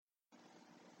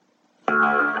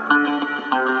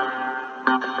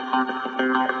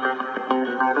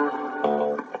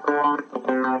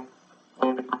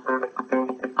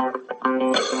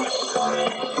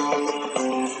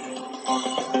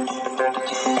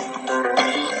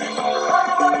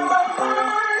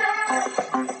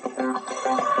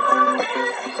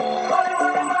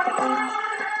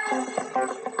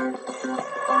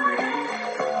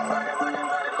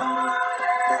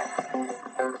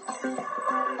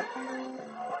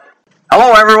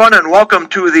Hello, everyone, and welcome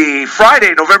to the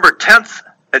Friday, November 10th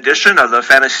edition of the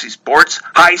Fantasy Sports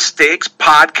High Stakes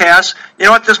Podcast. You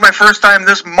know what? This is my first time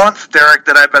this month, Darik,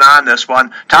 that I've been on this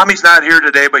one. Tommy's not here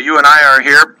today, but you and I are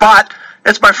here. But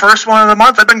it's my first one of the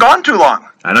month. I've been gone too long.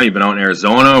 I know you've been out in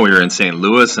Arizona. We were in St.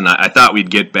 Louis, and I thought we'd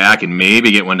get back and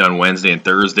maybe get one done Wednesday and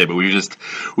Thursday, but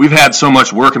we've had so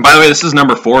much work. And by the way, this is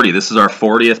number 40. This is our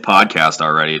 40th podcast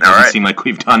already. It doesn't seem like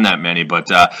we've done that many, but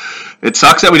it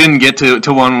sucks that we didn't get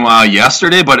to one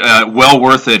yesterday, but well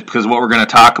worth it, because what we're going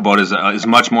to talk about is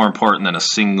much more important than a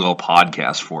single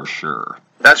podcast for sure.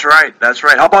 That's right.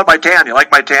 How about my tan? You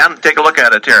like my tan? Take a look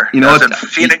at it here. You know what? In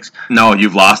Phoenix? No,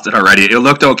 you've lost it already. It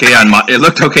looked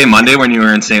okay Monday when you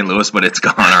were in St. Louis, but it's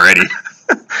gone already.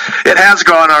 It has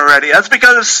gone already. That's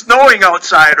because it's snowing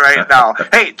outside right now.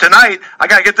 Hey, tonight, I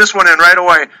got to get this one in right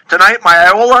away. Tonight, my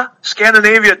Iola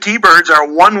Scandanavia T-Birds are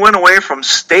one win away from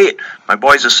state. My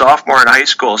boy's a sophomore in high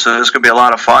school, so this is going to be a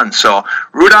lot of fun. So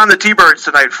root on the T-Birds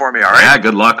tonight for me, all right? Yeah,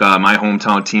 good luck. My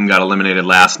hometown team got eliminated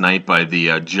last night by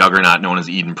the juggernaut known as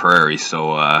Eden Prairie.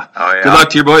 So Good luck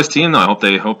to your boys' team, though.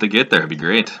 I hope they get there. It'd be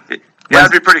great. Yeah,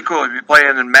 it'd be pretty cool. We'd be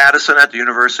playing in Madison at the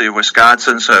University of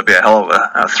Wisconsin, so it'd be a hell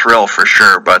of a thrill for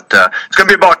sure. But it's going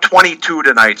to be about 22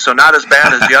 tonight, so not as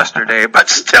bad as yesterday, but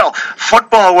still,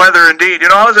 football weather indeed. You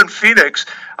know, I was in Phoenix.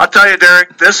 I'll tell you,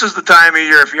 Darik, this is the time of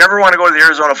year. If you ever want to go to the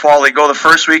Arizona Fall League, go the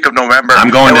first week of November. I'm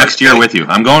going next year with you.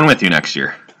 I'm going with you next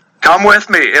year. Come with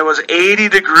me. It was 80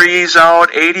 degrees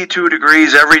out, 82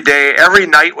 degrees every day. Every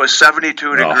night was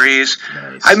 72 degrees.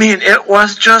 Nice. I mean, it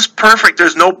was just perfect.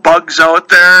 There's no bugs out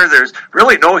there. There's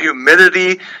really no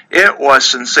humidity. It was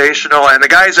sensational. And the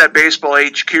guys at Baseball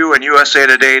HQ and USA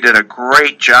Today did a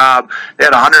great job. They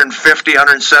had 150,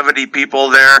 170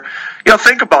 people there. You know,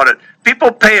 think about it.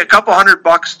 People pay a couple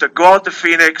 $100 to go out to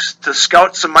Phoenix to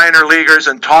scout some minor leaguers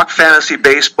and talk fantasy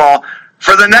baseball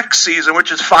for the next season,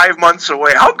 which is 5 months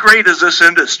away. How great is this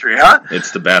industry, huh? It's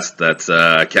the best. That's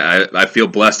I feel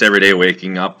blessed every day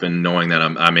waking up and knowing that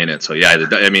I'm in it. So yeah,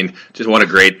 I mean, just what a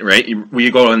great, right?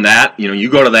 We go in that, you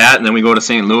go to that, and then we go to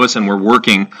St. Louis, and we're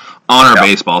working on our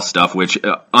baseball stuff, which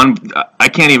I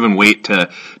can't even wait to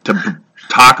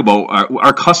talk about.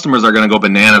 Our customers are going to go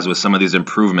bananas with some of these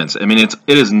improvements. I mean, it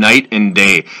is night and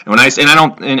day. And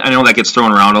I know that gets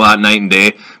thrown around a lot, night and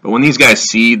day. But when these guys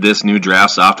see this new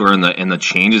draft software and the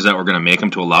changes that we're going to make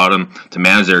them to allow them to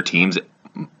manage their teams,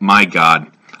 my God,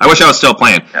 I wish I was still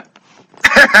playing. Yeah.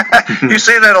 You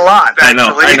say that a lot,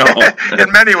 actually. I know.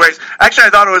 In many ways. Actually, I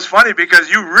thought it was funny because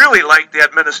you really like the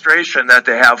administration that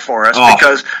they have for us.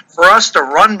 Because for us to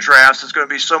run drafts is going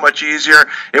to be so much easier.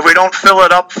 If we don't fill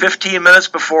it up 15 minutes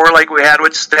before like we had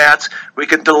with stats, we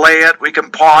can delay it, we can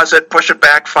pause it, push it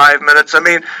back 5 minutes. I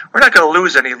mean, we're not going to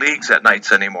lose any leagues at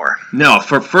nights anymore. No,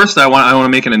 first I want to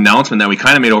make an announcement that we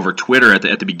kind of made over Twitter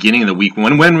at the beginning of the week.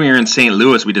 When we were in St.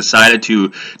 Louis, we decided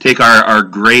to take our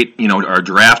great, our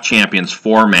draft champions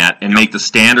format and make the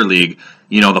standard league,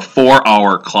 the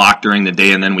 4-hour clock during the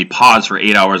day, and then we pause for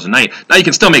 8 hours a night. Now you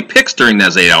can still make picks during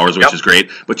those 8 hours, which is great,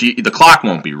 but the clock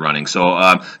won't be running. So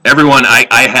everyone,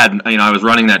 I had, I was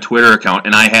running that Twitter account,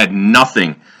 and I had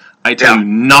nothing. I tell you,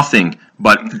 nothing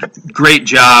but great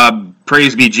job,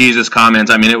 praise be Jesus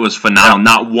comments. I mean, it was phenomenal.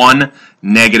 Not one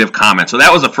negative comment. So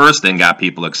that was the first thing got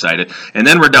people excited. And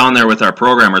then we're down there with our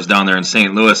programmers down there in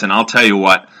St. Louis, and I'll tell you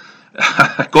what.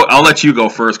 I'll let you go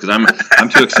first because I'm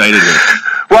too excited here.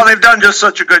 Well, they've done just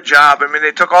such a good job. I mean,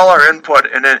 they took all our input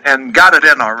and got it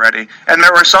in already. And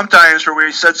there were some times where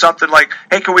we said something like,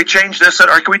 hey, can we change this or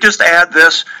can we just add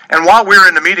this? And while we were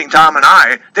in the meeting, Tom and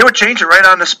I, they would change it right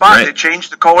on the spot. Right. They'd change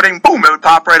the coding. Boom, it would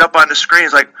pop right up on the screen.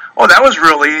 It's like, oh, that was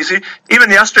really easy. Even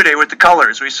yesterday with the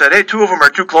colors, we said, hey, two of them are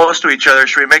too close to each other.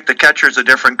 Should we make the catchers a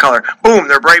different color? Boom,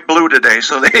 they're bright blue today.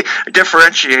 So they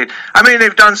differentiate. I mean,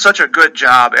 they've done such a good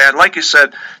job. And like you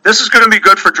said, this is going to be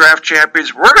good for draft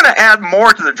champions. We're going to add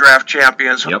more to the draft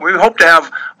champions. Yep. We hope to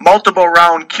have multiple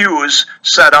round queues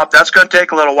set up. That's going to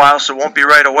take a little while, so it won't be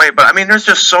right away. But, I mean, there's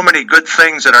just so many good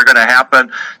things that are going to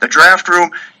happen. The draft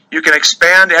room, you can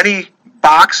expand any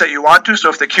box that you want to. So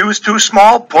if the queue is too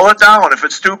small, pull it down. If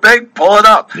it's too big, pull it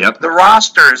up. Yep. The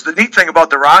rosters. The neat thing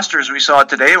about the rosters we saw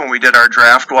today when we did our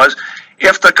draft was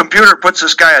if the computer puts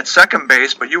this guy at second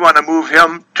base, but you want to move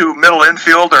him to middle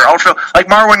infield or outfield, like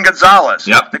Marwin Gonzalez,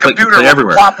 yep. the computer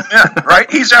will plop him in, right?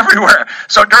 He's everywhere.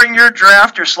 So during your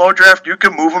draft, your slow draft, you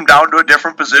can move him down to a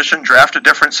different position, draft a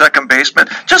different second baseman.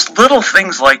 Just little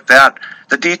things like that.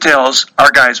 The details, our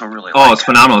guys will really like. Oh, it's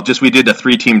phenomenal. We did a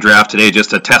 3-team draft today just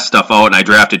to test stuff out, and I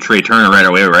drafted Trey Turner right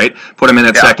away, right? Put him in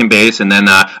at second base, and then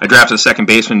I drafted a second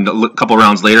baseman a couple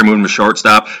rounds later, moved him to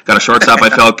shortstop. Got a shortstop I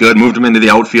felt good, moved him into the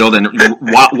outfield, and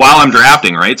while I'm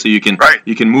drafting, right? So you can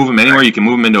move him anywhere. You can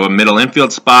move him into a middle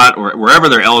infield spot or wherever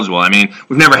they're eligible. I mean,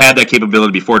 we've never had that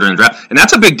capability before during the draft, and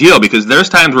that's a big deal because there's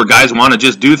times where guys want to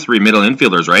just do 3 middle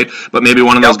infielders, right? But maybe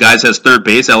one of those guys has third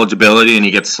base eligibility, and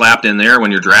he gets slapped in there when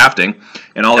you're drafting.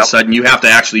 And all of a sudden, you have to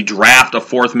actually draft a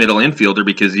 4th middle infielder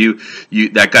because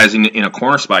that guy's in a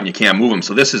corner spot and you can't move him.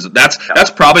 So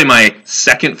that's probably my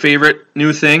second favorite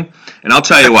new thing. And I'll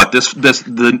tell you what,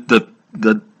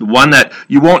 the one that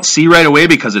you won't see right away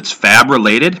because it's FAAB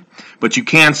related, but you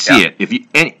can see it. If you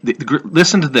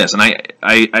listen to this, and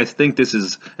I think this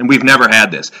is, and we've never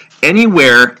had this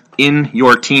anywhere in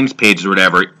your teams pages or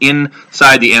whatever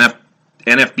inside the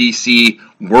NFBC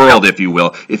world, if you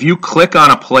will. If you click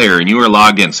on a player and you are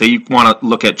logged in, say you want to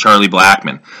look at Charlie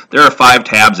Blackmon, there are 5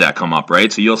 tabs that come up,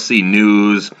 right? So you'll see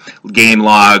news, game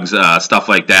logs, stuff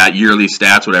like that, yearly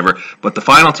stats, whatever. But the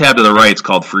final tab to the right is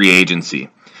called free agency.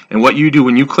 And what you do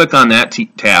when you click on that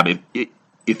tab,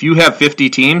 if you have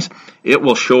 50 teams, it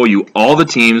will show you all the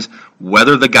teams,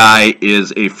 whether the guy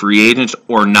is a free agent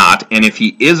or not. And if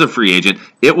he is a free agent,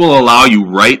 it will allow you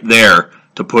right there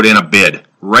to put in a bid.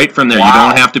 Right from there. Wow. You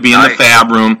don't have to be in the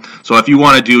FAAB room. So if you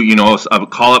want to do, a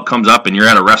call-up comes up and you're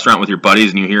at a restaurant with your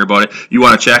buddies and you hear about it, you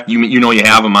want to check, you know you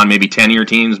have them on maybe 10 of your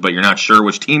teams, but you're not sure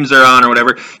which teams they're on or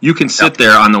whatever, you can sit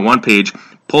there on the one page,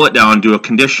 pull it down, do a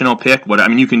conditional pick.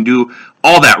 You can do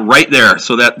all that right there.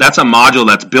 So that's a module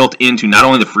that's built into not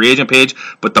only the free agent page,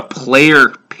 but the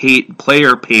player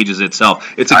pages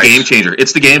itself. It's a game changer.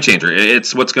 It's the game changer.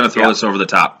 It's what's going to throw us over the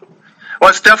top. Well,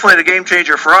 it's definitely the game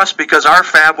changer for us because our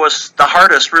FAAB was the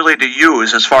hardest really to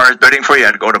use as far as bidding for. You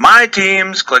had to go to my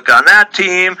teams, click on that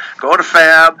team, go to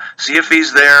FAAB, see if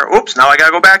he's there. Oops, now I got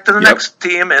to go back to the next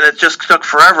team, and it just took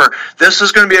forever. This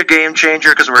is going to be a game changer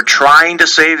because we're trying to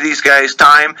save these guys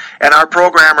time, and our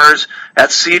programmers at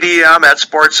CDM, at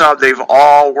Sports Hub, they've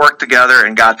all worked together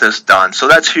and got this done. So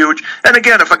that's huge. And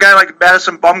again, if a guy like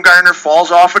Madison Bumgarner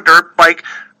falls off a dirt bike,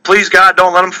 please, God,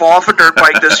 don't let him fall off a dirt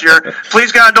bike this year.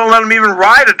 Please, God, don't let him even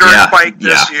ride a dirt bike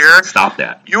this year. Stop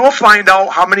that. You will find out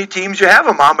how many teams you have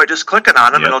him on by just clicking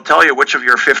on him, and it'll tell you which of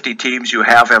your 50 teams you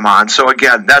have him on. So,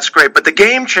 again, that's great. But the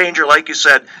game changer, like you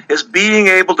said, is being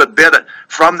able to bid it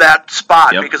from that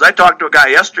spot. Because I talked to a guy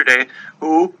yesterday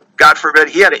who, God forbid,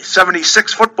 he had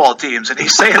 76 football teams, and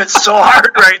he's saying it's so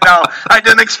hard right now. I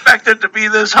didn't expect it to be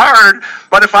this hard,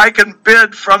 but if I can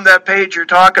bid from that page you're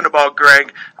talking about,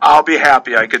 Greg, I'll be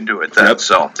happy I can do it then.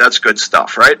 So that's good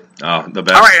stuff, right? Oh, the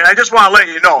best. All right, and I just want to let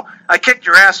you know, I kicked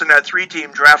your ass in that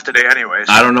 3-team draft today anyways.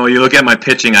 I don't know. You look at my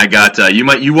pitching. I got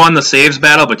you won the saves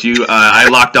battle, but I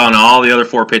locked down all the other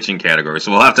 4 pitching categories.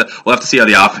 So we'll have to see how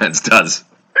the offense does.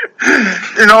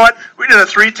 You know what? We did a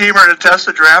 3-teamer to test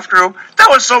the draft room. That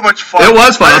was so much fun. It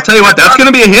was fun. I'll tell you what, that's going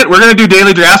to be a hit. We're going to do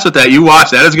daily drafts with that. You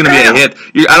watch. That is going to be a hit.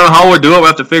 I don't know how we'll do it. We'll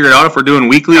have to figure it out if we're doing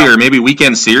weekly or maybe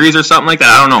weekend series or something like that.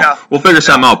 I don't know. We'll figure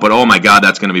something out, but oh my God,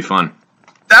 that's going to be fun.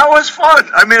 That was fun.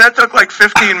 I mean, that took like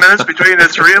 15 minutes between the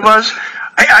 3 of us.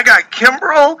 Hey, I got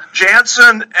Kimbrel,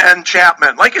 Jansen, and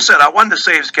Chapman. Like you said, I won the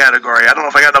saves category. I don't know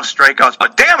if I got enough strikeouts,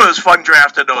 but damn, it was fun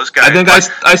drafting those guys. I think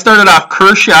I started off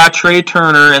Kershaw, Trey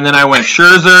Turner, and then I went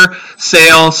Scherzer,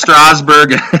 Sale,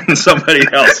 Strasburg, and somebody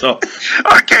else. So.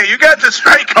 Okay, you got the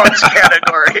strikeouts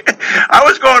category. I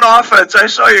was going offense. I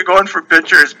saw you going for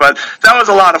pitchers, but that was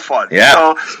a lot of fun. Yeah.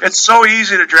 So it's so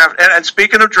easy to draft. And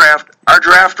speaking of draft, our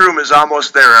draft room is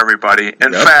almost there, everybody.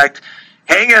 In fact,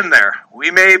 hang in there. We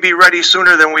may be ready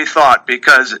sooner than we thought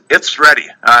because it's ready.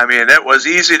 I mean, it was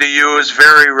easy to use,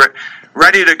 very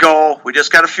ready to go. We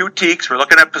just got a few tweaks. We're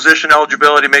looking at position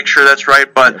eligibility, make sure that's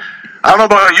right. But I don't know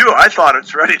about you. I thought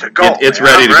it's ready to go. It's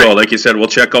ready to go. Like you said, we'll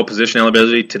check out position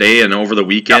eligibility today and over the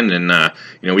weekend, and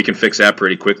we can fix that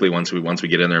pretty quickly once we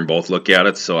get in there and both look at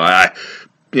it. So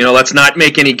let's not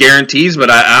make any guarantees,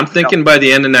 but I'm thinking by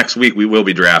the end of next week we will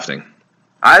be drafting.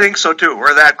 I think so, too.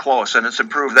 We're that close, and it's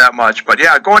improved that much. But,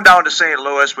 yeah, going down to St.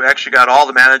 Louis, we actually got all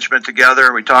the management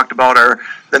together. We talked about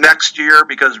the next year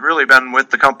because really been with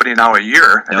the company now a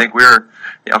year. I think we're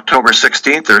October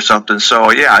 16th or something. So,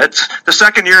 yeah, the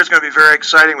second year is going to be very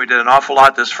exciting. We did an awful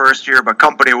lot this first year, but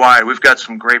company-wide, we've got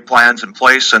some great plans in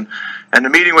place, and And the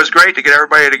meeting was great to get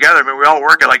everybody together. I mean, we all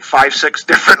work at like 5-6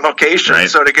 different locations, right.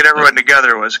 So to get everyone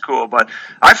together was cool. But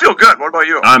I feel good. What about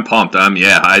you? I'm pumped.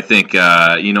 I think,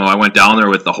 I went down there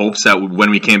with the hopes that when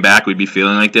we came back, we'd be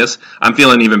feeling like this. I'm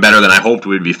feeling even better than I hoped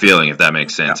we'd be feeling, if that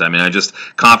makes sense. Yeah. I mean, I'm just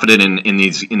confident in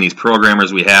these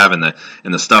programmers we have and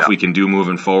the stuff we can do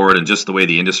moving forward, and just the way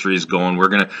the industry is going. We're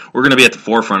gonna be at the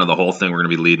forefront of the whole thing. We're gonna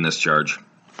be leading this charge.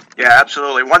 Yeah,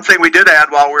 absolutely. One thing we did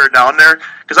add while we were down there,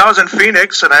 because I was in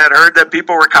Phoenix and I had heard that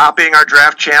people were copying our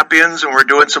draft champions and we're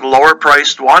doing some lower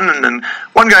priced one. And then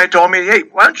one guy told me, hey,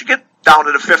 why don't you get down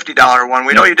to the $50 one?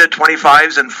 We know you did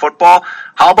 25s in football.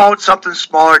 How about something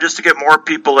smaller just to get more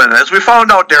people in? As we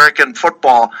found out, Darik, in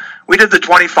football, we did the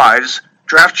 25s,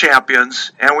 draft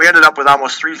champions, and we ended up with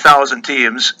almost 3,000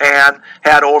 teams and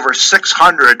had over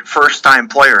 600 first-time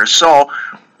players. So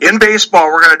in baseball,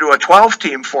 we're going to do a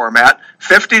 12-team format,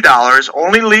 $50,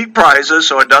 only league prizes,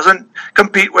 so it doesn't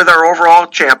compete with our overall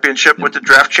championship, with the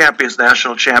Draft Champions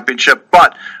National Championship.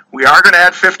 But we are going to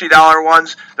add $50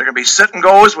 ones. They're going to be sit and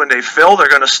goes when they fill. They're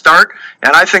going to start,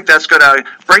 and I think that's going to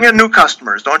bring in new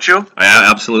customers, don't you? I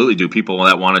absolutely do. People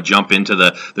that want to jump into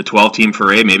the 12-team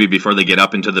foray, maybe before they get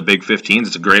up into the big 15s,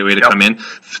 it's a great way to come in,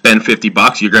 spend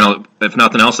 $50. You're going to, if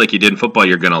nothing else, like you did in football,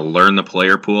 you're going to learn the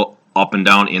player pool up and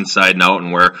down, inside and out,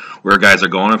 and where guys are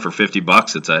going. And for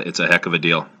 $50, it's a heck of a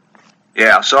deal.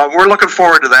 Yeah, so we're looking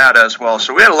forward to that as well.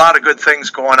 So we had a lot of good things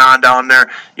going on down there.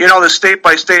 You know, the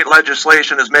state-by-state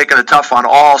legislation is making it tough on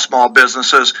all small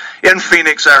businesses. In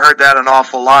Phoenix, I heard that an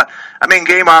awful lot. I mean,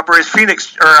 game operators,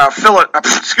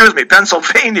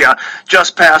 Pennsylvania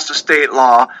just passed a state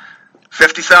law.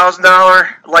 $50,000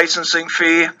 licensing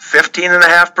fee,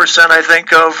 15.5%, I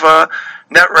think, of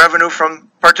net revenue from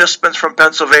participants from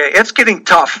Pennsylvania. It's getting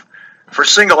tough for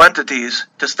single entities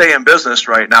to stay in business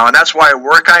right now, and that's why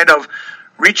we're kind of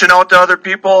reaching out to other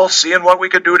people, seeing what we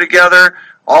could do together,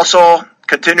 also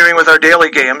continuing with our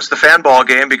daily games, the fan ball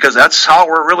game, because that's how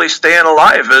we're really staying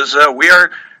alive, is we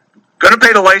are going to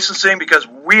pay the licensing because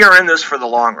we are in this for the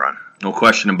long run. No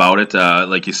question about it.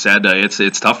 Like you said,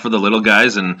 it's tough for the little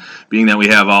guys, and being that we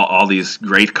have all these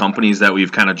great companies that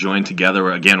we've kind of joined together,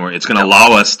 again, where it's going to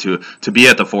allow us to be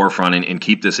at the forefront and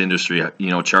keep this industry,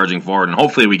 charging forward. And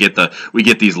hopefully we get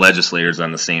these legislators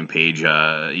on the same page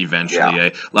eventually. Yeah.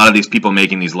 A lot of these people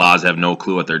making these laws have no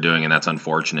clue what they're doing, and that's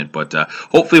unfortunate. But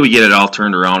hopefully we get it all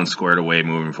turned around and squared away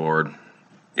moving forward.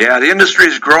 Yeah, the industry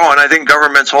is growing. I think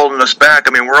government's holding us back.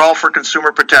 I mean, we're all for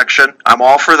consumer protection. I'm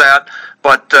all for that.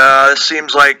 But it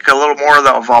seems like a little more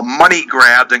of a money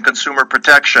grab than consumer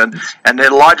protection. And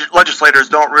the legislators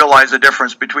don't realize the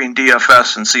difference between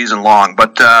DFS and season long.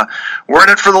 But we're in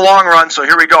it for the long run, so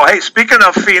here we go. Hey, speaking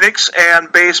of Phoenix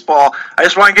and baseball, I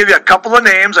just want to give you a couple of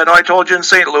names. I know I told you in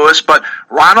St. Louis, but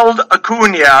Ronald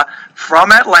Acuna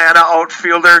from Atlanta,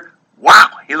 outfielder. Wow,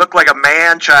 he looked like a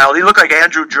man-child. He looked like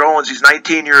Andrew Jones. He's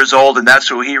 19 years old, and that's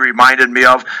who he reminded me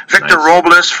of. Victor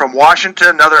Robles from Washington,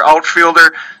 another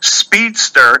outfielder,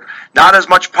 speedster. Not as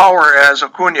much power as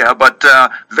Acuna, but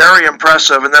very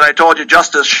impressive. And then I told you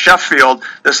Justice Sheffield,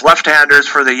 this left-hander is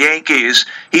for the Yankees.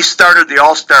 He started the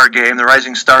All-Star game, the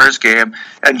Rising Stars game,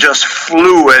 and just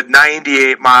flew at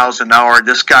 98 miles an hour.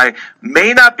 This guy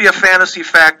may not be a fantasy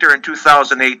factor in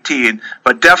 2018,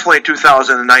 but definitely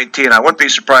 2019. I wouldn't be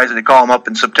surprised if they call him up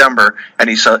in September and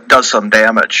he does some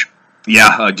damage.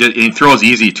 Yeah, he throws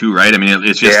easy too, right? I mean,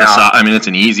 it's just it's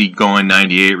an easy going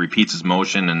 98, repeats his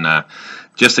motion, and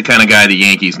just the kind of guy the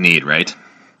Yankees need, right?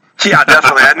 Yeah,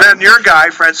 definitely. And then your guy,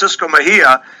 Francisco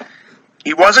Mejia,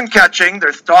 he wasn't catching.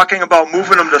 They're talking about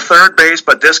moving him to third base,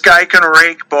 but this guy can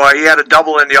rake, boy. He had a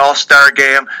double in the All-Star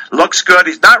game. Looks good.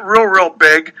 He's not real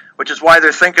big, which is why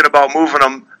they're thinking about moving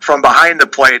him from behind the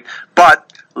plate. But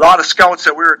a lot of scouts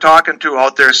that we were talking to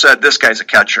out there said this guy's a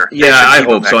catcher. Yeah, I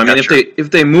hope so. I mean,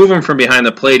 if they move him from behind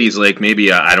the plate, he's like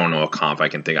maybe I don't know, a comp I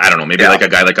can think. I don't know, maybe like a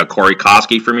guy like a Corey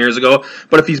Koski from years ago.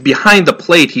 But if he's behind the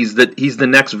plate, he's the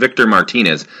next Victor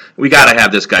Martinez. We got to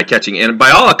have this guy catching, and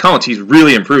by all accounts, he's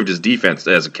really improved his defense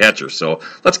as a catcher. So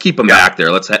let's keep him back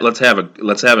there. Let's have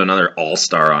another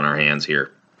all-star on our hands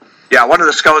here. Yeah, one of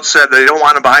the scouts said they don't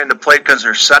want him behind the plate because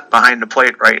they're set behind the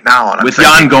plate right now. And with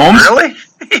Yan Gomes? Really?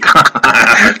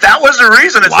 That was the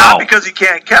reason. It's not because he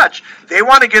can't catch. They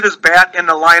want to get his bat in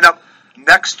the lineup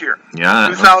next year,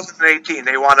 2018.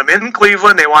 They want him in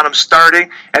Cleveland. They want him starting,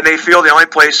 and they feel the only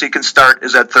place he can start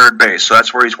is at third base. So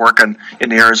that's where he's working in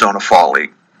the Arizona Fall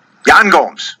League. Yan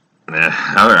Gomes. All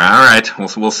right.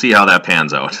 We'll see how that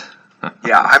pans out.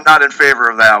 Yeah, I'm not in favor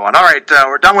of that one. All right,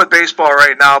 we're done with baseball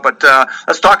right now, but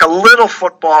let's talk a little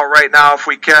football right now if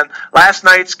we can. Last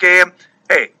night's game,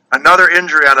 hey, Another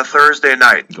injury on a Thursday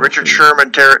night. Richard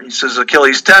Sherman, he says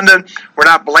Achilles tendon. We're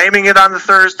not blaming it on the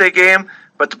Thursday game,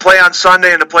 but to play on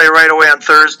Sunday and to play right away on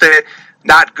Thursday,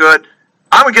 not good.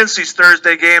 I'm against these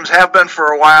Thursday games, have been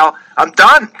for a while. I'm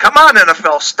done. Come on,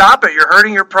 NFL, stop it. You're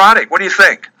hurting your product. What do you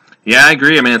think? Yeah, I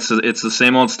agree. I mean, it's the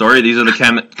same old story. These are the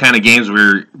kind of games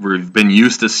we've been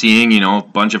used to seeing. A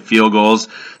bunch of field goals,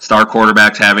 star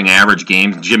quarterbacks having average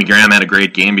games. Jimmy Graham had a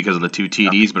great game because of the 2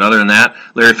 TDs, but other than that,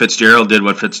 Larry Fitzgerald did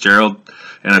what Fitzgerald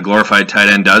and a glorified tight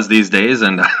end does these days,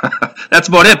 and that's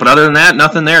about it. But other than that,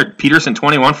 nothing there. Peterson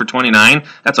 21 for 29.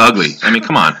 That's ugly. I mean,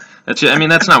 come on.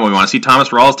 That's not what we want to see. Thomas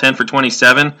Rawls 10 for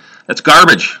 27. That's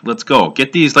garbage. Let's go.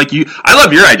 Get these I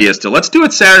love your idea still. Let's do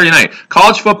it Saturday night.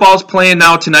 College football's playing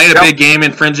now tonight, a big game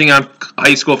infringing on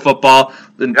high school football.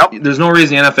 There's no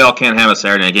reason the NFL can't have a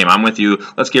Saturday night game. I'm with you.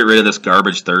 Let's get rid of this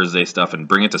garbage Thursday stuff and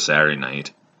bring it to Saturday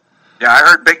night. Yeah, I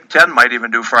heard Big Ten might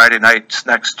even do Friday nights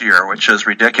next year, which is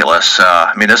ridiculous.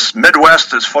 This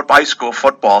Midwest is high school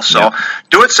football, so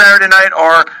do it Saturday night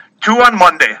or 2 on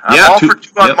Monday. I'm all for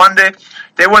 2 on Monday.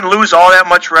 They wouldn't lose all that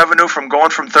much revenue from going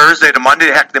from Thursday to Monday.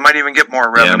 Heck, they might even get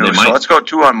more revenue. So let's go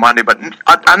 2 on Monday. But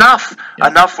enough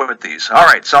with these. All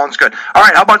right, sounds good. All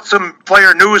right, how about some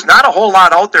player news? Not a whole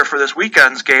lot out there for this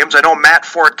weekend's games. I know Matt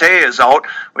Forte is out,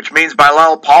 which means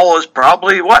Bilal Powell is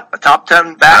probably, a top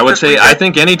 10 back? I would say, I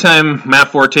think anytime Matt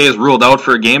Forte is ruled out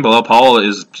for a game, Bilal Powell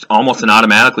is almost an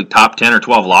automatically top 10 or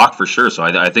 12 lock for sure. So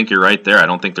I think you're right there. I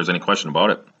don't think there's any question about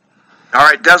it. All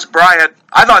right, Des Bryant,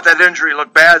 I thought that injury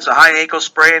looked bad. It's a high ankle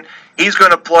sprain. He's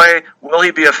going to play. Will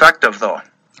he be effective, though?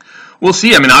 We'll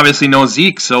see. I mean, obviously no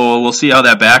Zeke, so we'll see how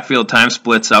that backfield time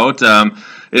splits out.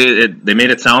 They made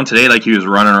it sound today like he was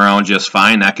running around just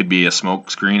fine. That could be a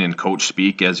smoke screen and coach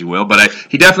speak, as you will. But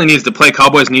he definitely needs to play.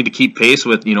 Cowboys need to keep pace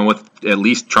with at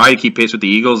least try to keep pace with the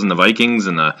Eagles and the Vikings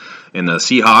and the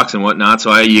Seahawks and whatnot.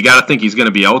 So you got to think he's going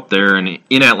to be out there. And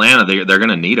in Atlanta, they're going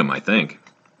to need him, I think.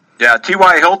 Yeah,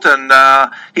 T.Y. Hilton,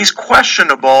 he's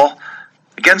questionable.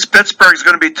 Against Pittsburgh is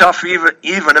going to be tough even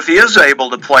if he is able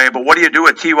to play. But what do you do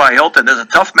with T.Y. Hilton? There's a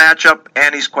tough matchup,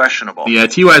 and he's questionable. Yeah,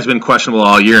 T.Y.'s been questionable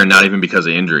all year, and not even because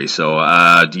of injury. So,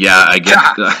 I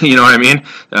get, you know what I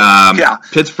mean?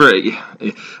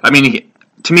 Pittsburgh,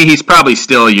 to me, he's probably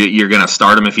still you're going to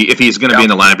start him if he's going to be in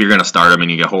the lineup. You're going to start him,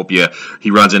 and you hope he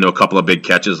runs into a couple of big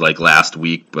catches like last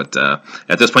week. But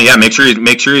at this point, make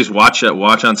sure he's watch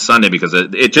on Sunday because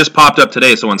it just popped up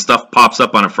today. So when stuff pops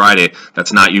up on a Friday,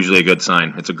 that's not usually a good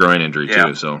sign. It's a groin injury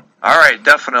too. So all right,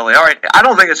 definitely. All right, I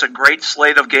don't think it's a great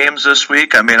slate of games this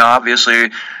week. I mean, obviously,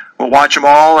 we'll watch them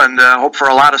all and hope for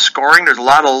a lot of scoring. There's a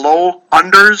lot of low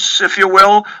unders, if you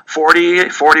will, 40,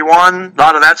 41, a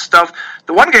lot of that stuff.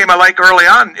 The one game I like early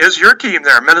on is your team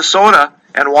there, Minnesota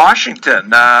and Washington.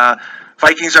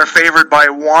 Vikings are favored by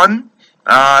 1.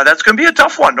 That's going to be a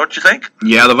tough one, don't you think?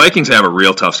 Yeah, the Vikings have a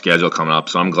real tough schedule coming up,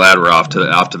 so I'm glad we're off to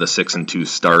the 6-2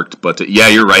 start. But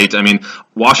you're right. I mean,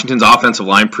 Washington's offensive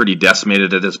line pretty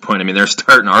decimated at this point. I mean, they're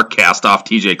starting our cast-off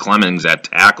T.J. Clemmings at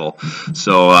tackle.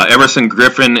 So Everson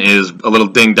Griffin is a little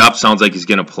dinged up. Sounds like he's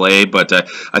going to play. But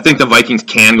I think the Vikings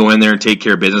can go in there and take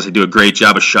care of business. They do a great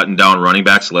job of shutting down running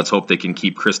backs, so let's hope they can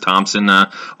keep Chris Thompson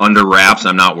under wraps.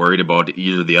 I'm not worried about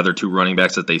either of the other 2 running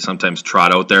backs that they sometimes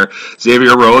trot out there.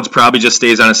 Xavier Rhodes probably just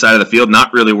stays on his side of the field.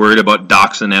 Not really worried about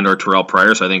Doxson and or Terrell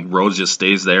Pryor, so I think Rhodes just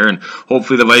stays there. And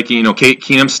hopefully the Viking,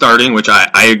 Keenum starting, which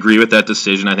I agree with that decision.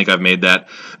 I think I've made that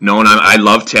known. I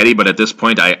love Teddy, but at this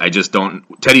point, I just don't.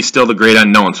 Teddy's still the great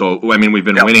unknown. So, I mean, we've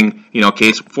been winning,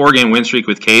 Case, 4-game win streak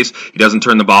with Case. He doesn't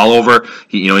turn the ball over.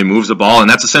 He moves the ball, and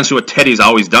that's essentially what Teddy's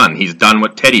always done. He's done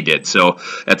what Teddy did. So,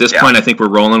 at this point, I think we're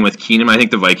rolling with Keenum. I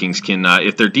think the Vikings can,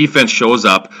 if their defense shows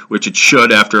up, which it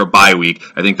should after a bye week,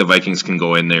 I think the Vikings can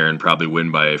go in there and probably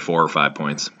win by 4 or 5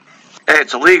 points. Hey,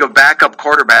 it's a league of backup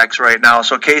quarterbacks right now,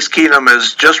 so Case Keenum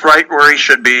is just right where he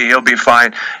should be. He'll be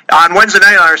fine. On Wednesday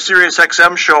night on our Sirius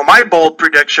XM show, my bold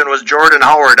prediction was Jordan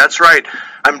Howard. That's right.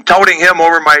 I'm touting him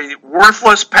over my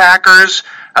worthless Packers.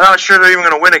 I'm not sure they're even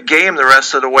going to win a game the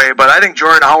rest of the way, but I think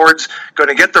Jordan Howard's going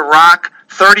to get the rock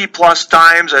 30-plus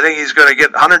times. I think he's going to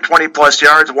get 120-plus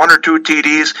yards, 1 or 2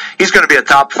 TDs. He's going to be a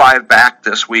top 5 back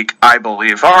this week, I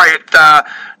believe. All right,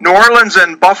 New Orleans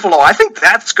and Buffalo. I think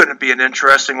that's going to be an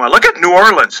interesting one. Look at New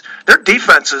Orleans. Their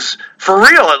defense is for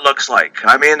real, it looks like.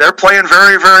 I mean, they're playing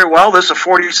very, very well. This is a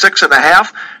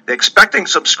 46.5. They're expecting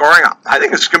some scoring. I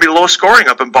think it's going to be low scoring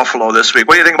up in Buffalo this week.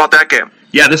 What do you think about that game?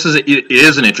 Yeah, it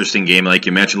is an interesting game, like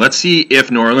you mentioned. Let's see if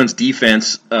New Orleans'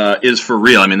 defense is for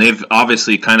real. I mean, they've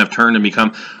obviously kind of turned and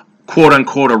become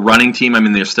quote-unquote a running team. I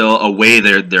mean, they're still away.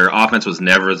 Their offense was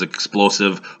never as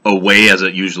explosive away as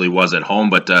it usually was at home.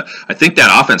 But I think that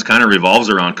offense kind of revolves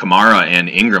around Kamara and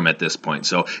Ingram at this point.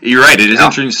 So you're right. It is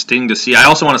interesting to see. I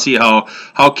also want to see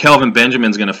how Kelvin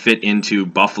Benjamin's going to fit into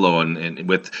Buffalo. And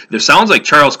with there sounds like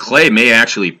Charles Clay may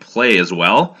actually play as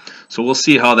well. So we'll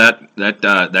see how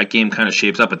that game kind of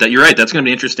shapes up. But you're right. That's going to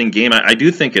be an interesting game. I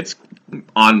do think it's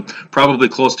on probably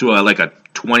close to like a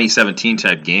 2017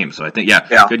 type game. So I think,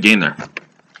 good game there.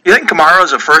 You think Kamara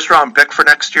is a first-round pick for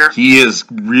next year? He is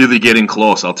really getting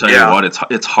close. I'll tell you what,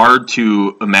 it's hard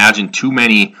to imagine too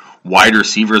many wide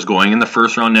receivers going in the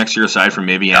first round next year, aside from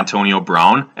maybe Antonio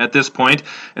Brown at this point.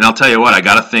 And I'll tell you what, I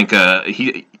got to think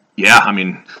I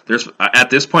mean, there's at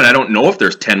this point, I don't know if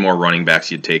there's 10 more running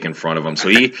backs you'd take in front of him. So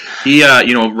he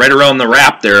right around the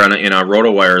wrap there in a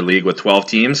RotoWire league with 12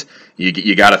 teams.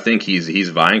 You got to think he's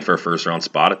vying for a first round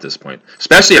spot at this point.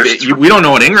 Especially if we don't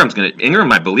know what Ingram's going to.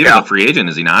 Ingram, I believe, is a free agent,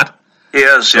 is he not? He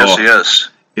is. So yes, he is.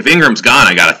 If Ingram's gone,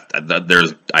 I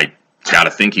gotta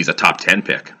think he's a top 10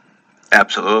 pick.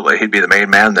 Absolutely, he'd be the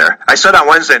main man there. I said on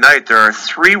Wednesday night there are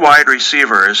 3 wide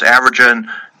receivers averaging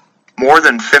more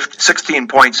than 16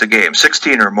 points a game,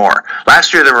 16 or more.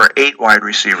 Last year there were 8 wide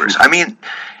receivers. I mean,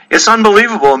 it's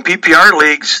unbelievable. In PPR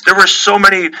leagues, there were so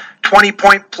many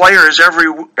 20-point players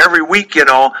every week,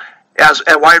 as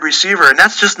a wide receiver, and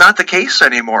that's just not the case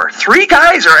anymore. 3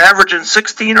 guys are averaging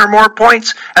 16 or more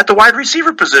points at the wide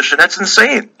receiver position. That's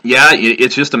insane. Yeah,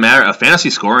 it's just a matter of fantasy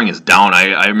scoring is down.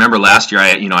 I remember last year I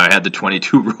had the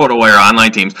 22 RotoWire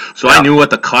online teams, so I knew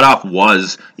what the cutoff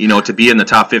was, to be in the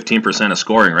top 15% of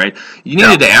scoring, right? You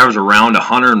needed to average around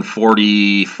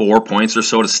 144 points or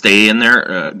so to stay in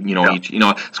there.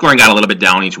 Scoring got a little bit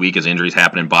down each week as injuries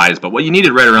happen and buys, but what you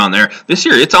needed right around there. This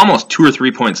year, it's almost 2 or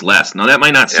 3 points less. Now, that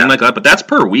might not seem like that, but that's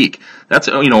per week. That's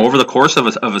over the course of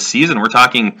a season, we're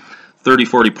talking 30,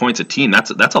 40 points a team. That's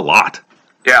a lot.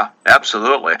 Yeah,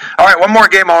 absolutely. All right, one more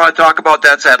game I want to talk about.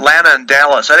 That's Atlanta and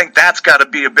Dallas. I think that's got to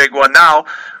be a big one now.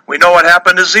 We know what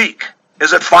happened to Zeke.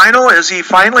 Is it final? Is he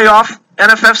finally off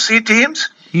NFFC teams?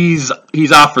 He's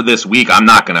off for this week. I'm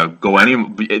not going to go any.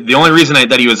 The only reason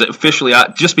that he was officially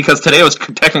out, just because today was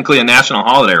technically a national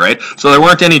holiday, right? So there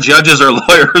weren't any judges or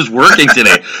lawyers working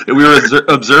today. We were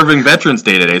observing Veterans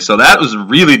Day today, so that was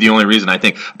really the only reason, I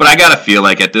think. But I got to feel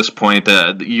like at this point,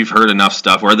 you've heard enough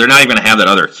stuff where they're not even going to have that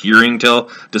other hearing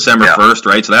till December 1st,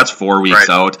 right? So that's 4 weeks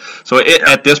out. So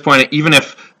at this point, even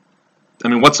if. I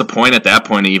mean, what's the point at that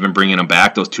point of even bringing him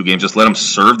back those 2 games? Just let him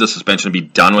serve the suspension and be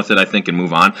done with it, I think, and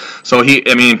move on. So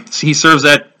he serves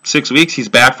that 6 weeks. He's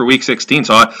back for week 16.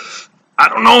 So I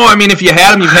don't know. I mean, if you've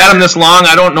had him this long.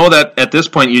 I don't know that at this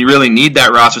point you really need that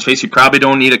roster space. You probably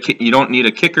don't need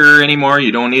a kicker anymore.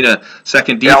 You don't need a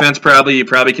second defense. Probably you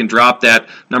probably can drop that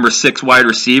number 6 wide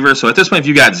receiver. So at this point, if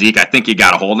you got Zeke, I think you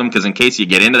got to hold him because in case you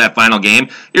get into that final game,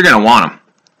 you're going to want him,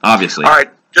 obviously. All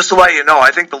right. Just to let you know,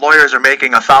 I think the lawyers are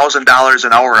making $1,000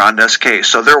 an hour on this case,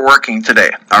 so they're working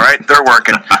today. All right, they're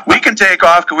working. We can take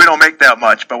off because we don't make that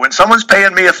much, but when someone's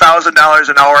paying me $1,000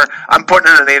 an hour, I'm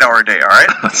putting in an 8-hour day. All right.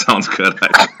 That sounds good.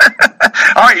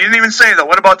 All right, you didn't even say though.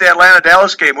 What about the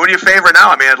Atlanta-Dallas game? Who do you favor now?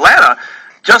 I mean, Atlanta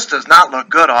just does not look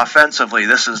good offensively.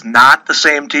 This is not the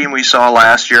same team we saw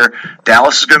last year.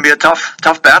 Dallas is going to be a tough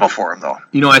battle for them, though.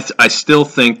 I still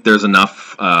think there's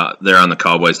enough there on the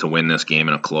Cowboys to win this game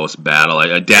in a close battle.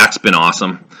 Dak's been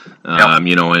awesome. And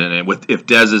if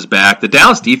Dez is back, the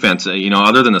Dallas defense,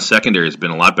 other than the secondary, has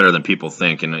been a lot better than people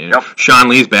think. And Sean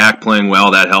Lee's back playing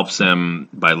well. That helps them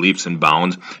by leaps and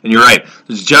bounds. And you're right.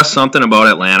 There's just something about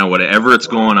Atlanta. Whatever it's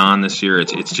going on this year,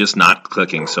 it's just not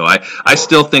clicking. So I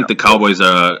still think the Cowboys.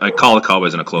 I call the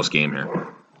Cowboys in a close game here.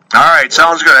 All right,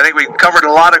 sounds good. I think we covered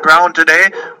a lot of ground today.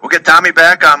 We'll get Tommy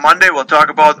back on Monday. We'll talk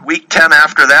about Week 10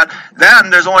 after that. Then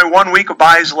there's only 1 week of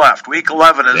buys left. Week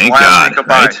 11 is the last week of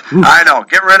buys. Right? I know.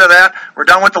 Get rid of that. We're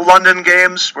done with the London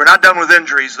games. We're not done with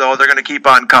injuries, though. They're going to keep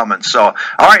on coming. So, all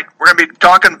right, we're going to be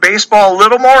talking baseball a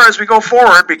little more as we go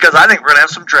forward because I think we're going to have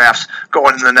some drafts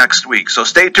going in the next week. So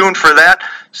stay tuned for that.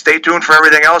 Stay tuned for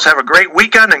everything else. Have a great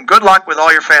weekend, and good luck with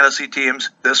all your fantasy teams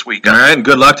this weekend. All right, and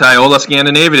good luck to Iola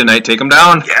Scandanavia tonight. Take them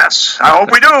down. Yes, I hope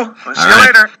we do. We'll see you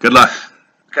later. Good luck.